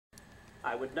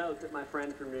I would note that my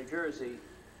friend from New Jersey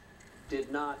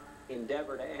did not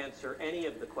endeavor to answer any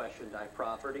of the questions I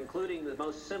proffered, including the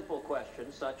most simple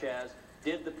questions, such as,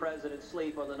 did the president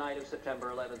sleep on the night of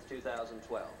September 11th,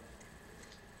 2012?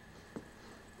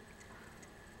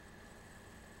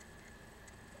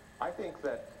 I think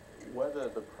that whether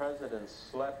the president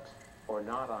slept or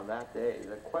not on that day,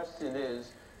 the question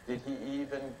is, did he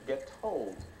even get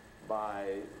told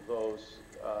by those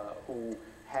who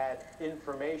had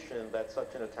information that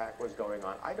such an attack was going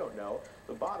on? I don't know.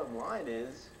 The bottom line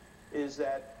is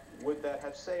that would that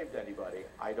have saved anybody?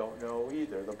 I don't know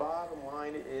either. The bottom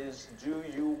line is, do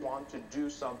you want to do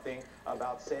something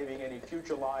about saving any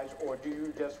future lives, or do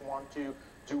you just want to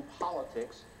do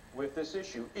politics with this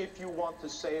issue? If you want to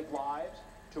save lives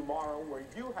tomorrow where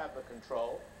you have the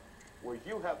control,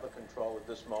 at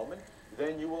this moment,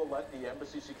 then you will let the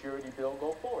embassy security bill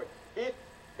go forward. If,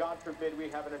 God forbid, we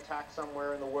have an attack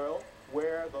somewhere in the world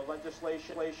where the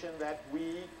legislation that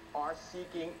we are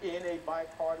seeking in a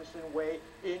bipartisan way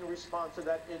in response to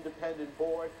that independent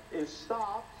board is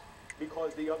stopped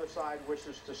because the other side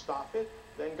wishes to stop it,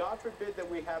 then God forbid that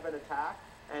we have an attack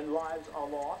and lives are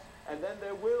lost, and then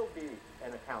there will be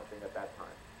an accounting at that time.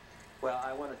 Well,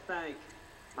 I want to thank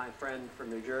my friend from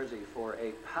New Jersey for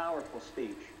a powerful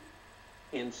speech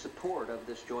in support of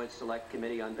this Joint Select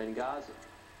Committee on Benghazi.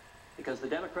 Because the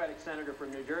Democratic senator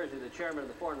from New Jersey, the chairman of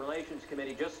the Foreign Relations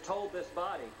Committee, just told this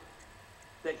body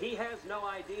that he has no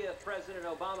idea if President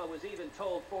Obama was even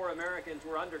told 4 Americans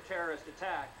were under terrorist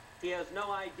attack. He has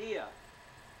no idea.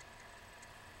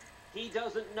 He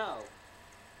doesn't know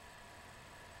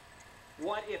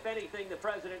what, if anything, the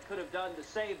president could have done to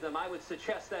save them. I would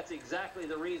suggest that's exactly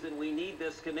the reason we need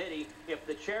this committee. If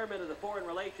the chairman of the Foreign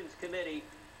Relations Committee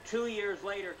 2 years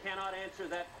later cannot answer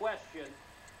that question,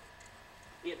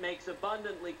 it makes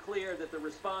abundantly clear that the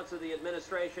response of the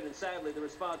administration, and sadly the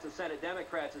response of Senate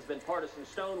Democrats, has been partisan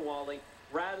stonewalling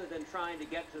rather than trying to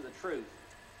get to the truth.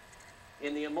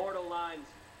 In the immortal lines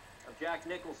of Jack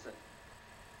Nicholson,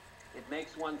 it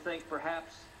makes one think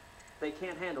perhaps they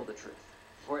can't handle the truth,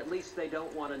 or at least they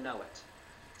don't want to know it.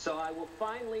 So I will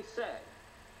finally say,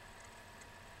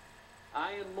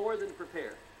 I am more than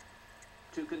prepared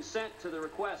to consent to the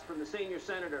request from the senior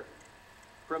senator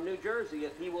from New Jersey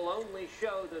if he will only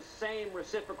show the same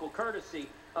reciprocal courtesy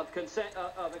of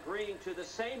agreeing to the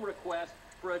same request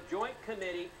for a joint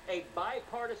committee, a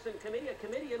bipartisan committee, a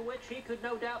committee in which he could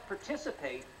no doubt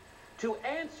participate to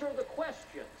answer the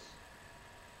questions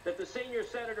that the senior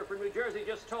senator from New Jersey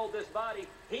just told this body.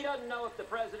 He doesn't know if the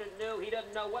president knew. He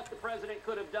doesn't know what the president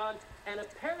could have done. And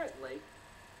apparently,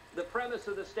 the premise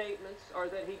of the statements are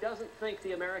that he doesn't think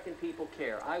the American people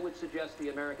care. I would suggest the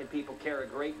American people care a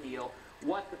great deal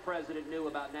what the president knew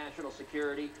about national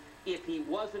security. If he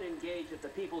wasn't engaged, if the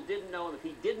people didn't know him, if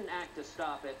he didn't act to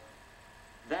stop it,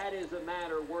 that is a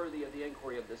matter worthy of the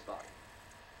inquiry of this body.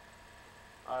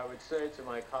 I would say to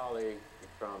my colleague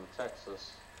from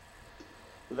Texas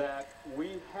that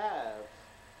we have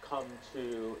come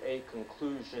to a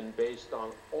conclusion based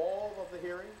on all of the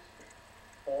hearings,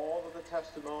 all of the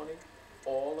testimony,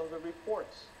 all of the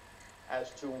reports as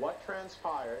to what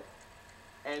transpired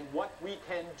and what we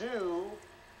can do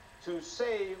to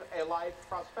save a life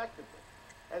prospectively.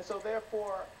 And so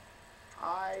therefore,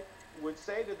 I would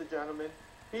say to the gentleman,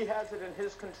 he has it in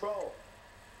his control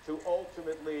to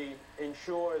ultimately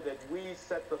ensure that we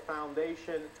set the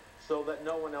foundation so that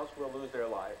no one else will lose their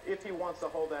life. If he wants to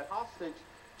hold that hostage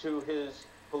to his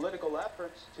political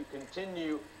efforts to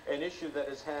continue an issue that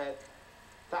has had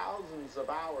thousands of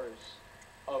hours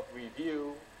of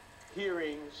review,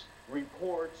 hearings,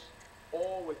 reports,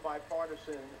 all with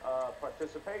bipartisan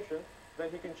participation, then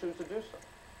he can choose to do so.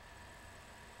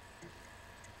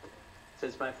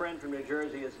 Since my friend from New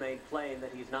Jersey has made plain that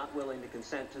he's not willing to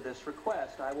consent to this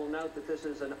request, I will note that this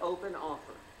is an open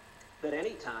offer, that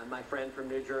any time my friend from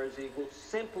New Jersey will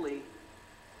simply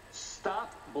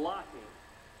stop blocking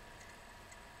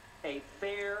a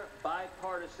fair,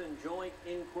 bipartisan joint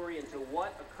inquiry into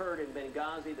what occurred in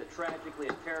Benghazi, that tragically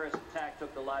a terrorist attack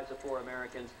took the lives of 4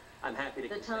 Americans, I'm happy to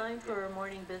consent. The time for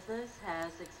morning business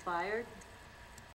has expired.